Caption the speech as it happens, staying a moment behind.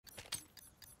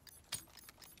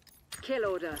Kill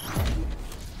order.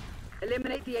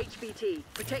 Eliminate the HVT.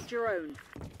 Protect your own.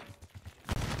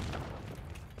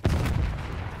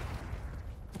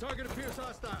 Target appears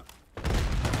hostile.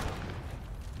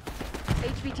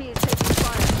 HVT is taking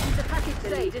fire. Keep the package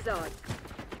safe. Disarm.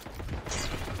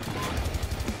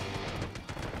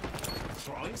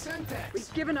 Throwing Semtex.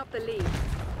 We've given up the lead.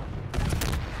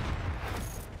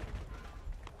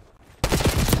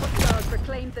 Hostiles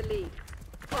reclaimed the lead.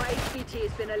 Our HVT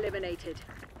has been eliminated.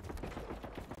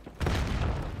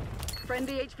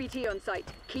 Friendly HVT on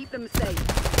site. Keep them safe.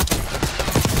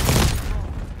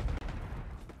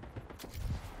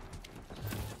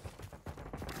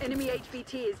 Enemy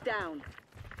HVT is down.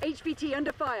 HVT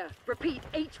under fire. Repeat,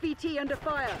 HVT under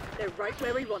fire. They're right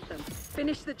where we want them.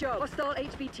 Finish the job. Hostile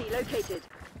HVT located.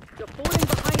 You're falling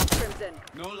behind, Crimson.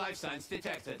 No life signs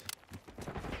detected.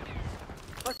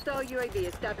 Hostile UAV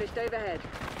established overhead.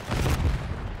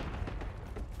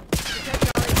 Protect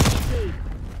our HVT.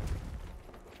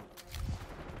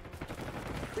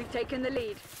 We've taken the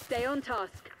lead. Stay on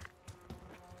task.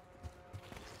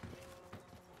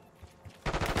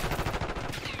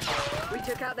 We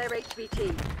took out their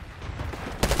HVT.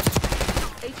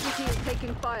 HVT is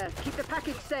taking fire. Keep the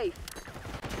package safe.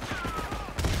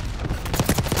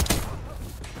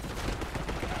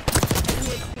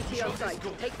 Enemy HVT on site.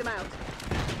 Take them out.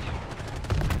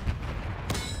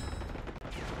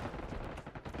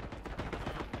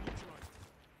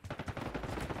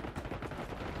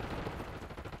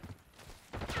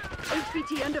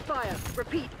 HVT under fire.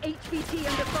 Repeat, HVT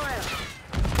under fire.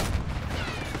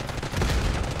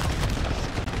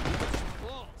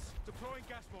 Deploying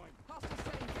gas mine.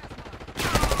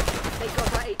 They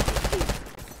got our HVT.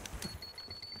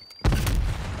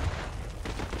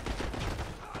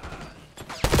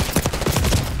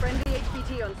 Friendly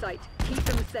HVT on site. Keep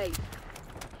them safe.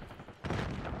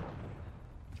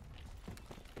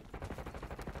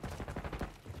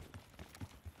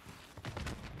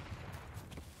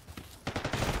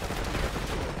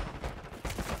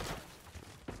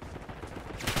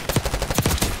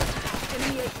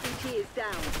 Enemy HVT is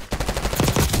down.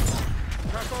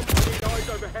 Crack on, buddy. Eyes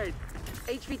overhead.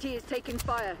 HVT is taking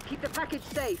fire. Keep the package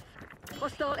safe.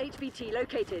 Hostile HVT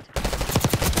located.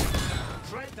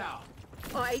 Threat down.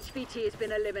 Our HVT has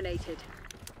been eliminated.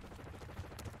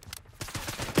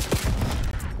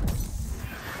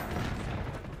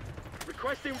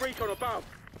 Requesting recon above.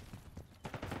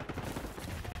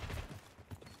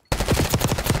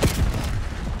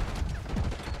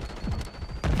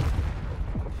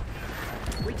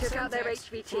 We took out their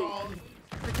HVT.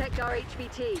 Protect our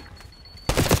HVT.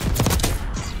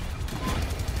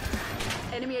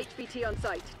 Enemy HVT on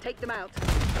site. Take them out.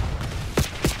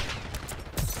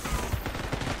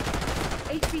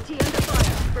 HVT under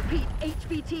fire. Repeat,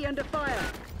 HVT under fire.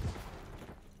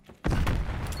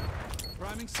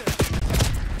 Priming set.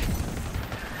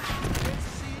 Good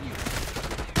seeing you.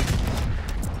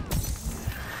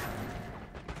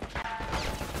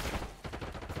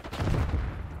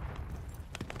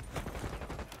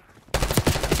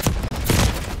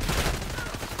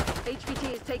 HVT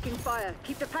is taking fire.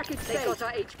 Keep the package safe. They got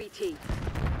our HVT.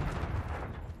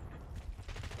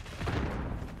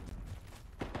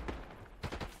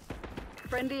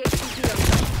 Friendly HVT on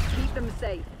site. Keep them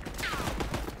safe.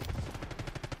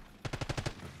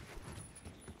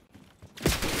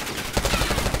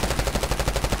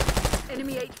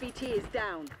 Enemy HVT is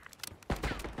down.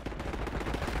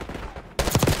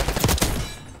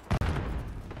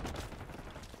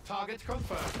 Target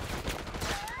confirmed.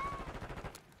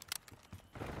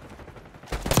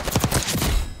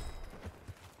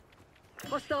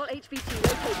 Hostile HVT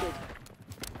located.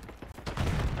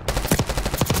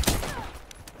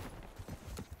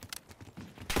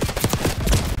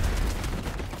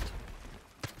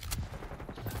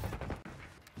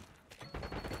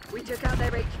 We took out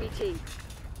their HVT.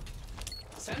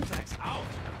 Semtex out.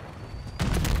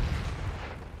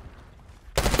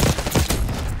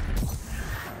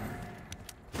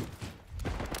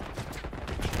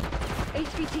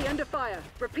 HVT under fire.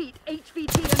 Repeat,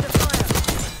 HVT under fire.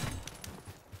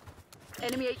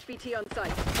 Enemy HVT on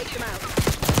site. Take them out.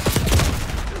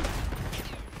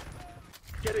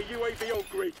 Get a UAV on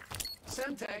grid.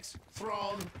 Semtex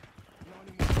thrown.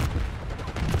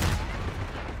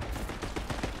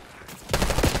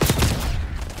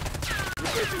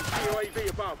 Requesting UAV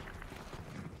above.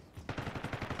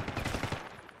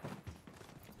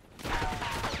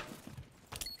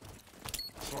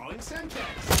 Throwing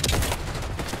Semtex.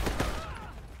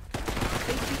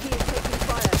 HVT is taking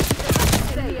fire.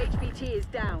 Enemy HVT is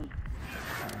down.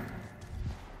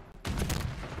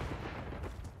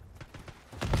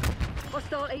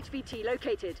 Hostile HVT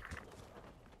located.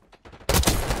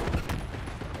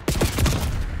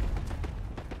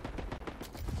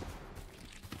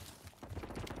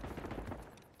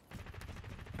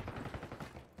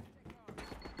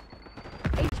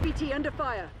 HVT under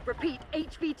fire. Repeat,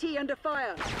 HVT under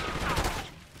fire.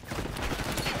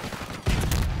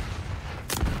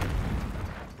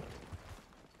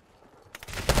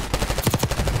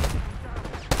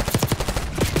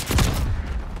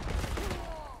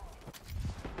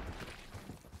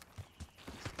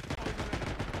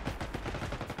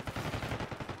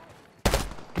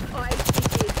 Our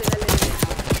HVT has been eliminated.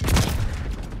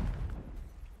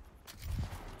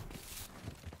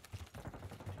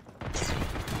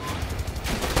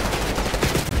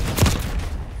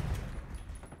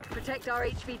 Protect our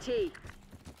HVT.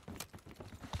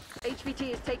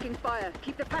 HVT is taking fire.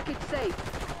 Keep the package safe.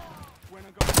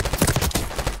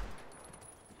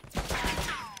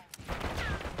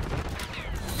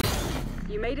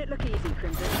 You made it look easy,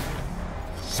 Crimson.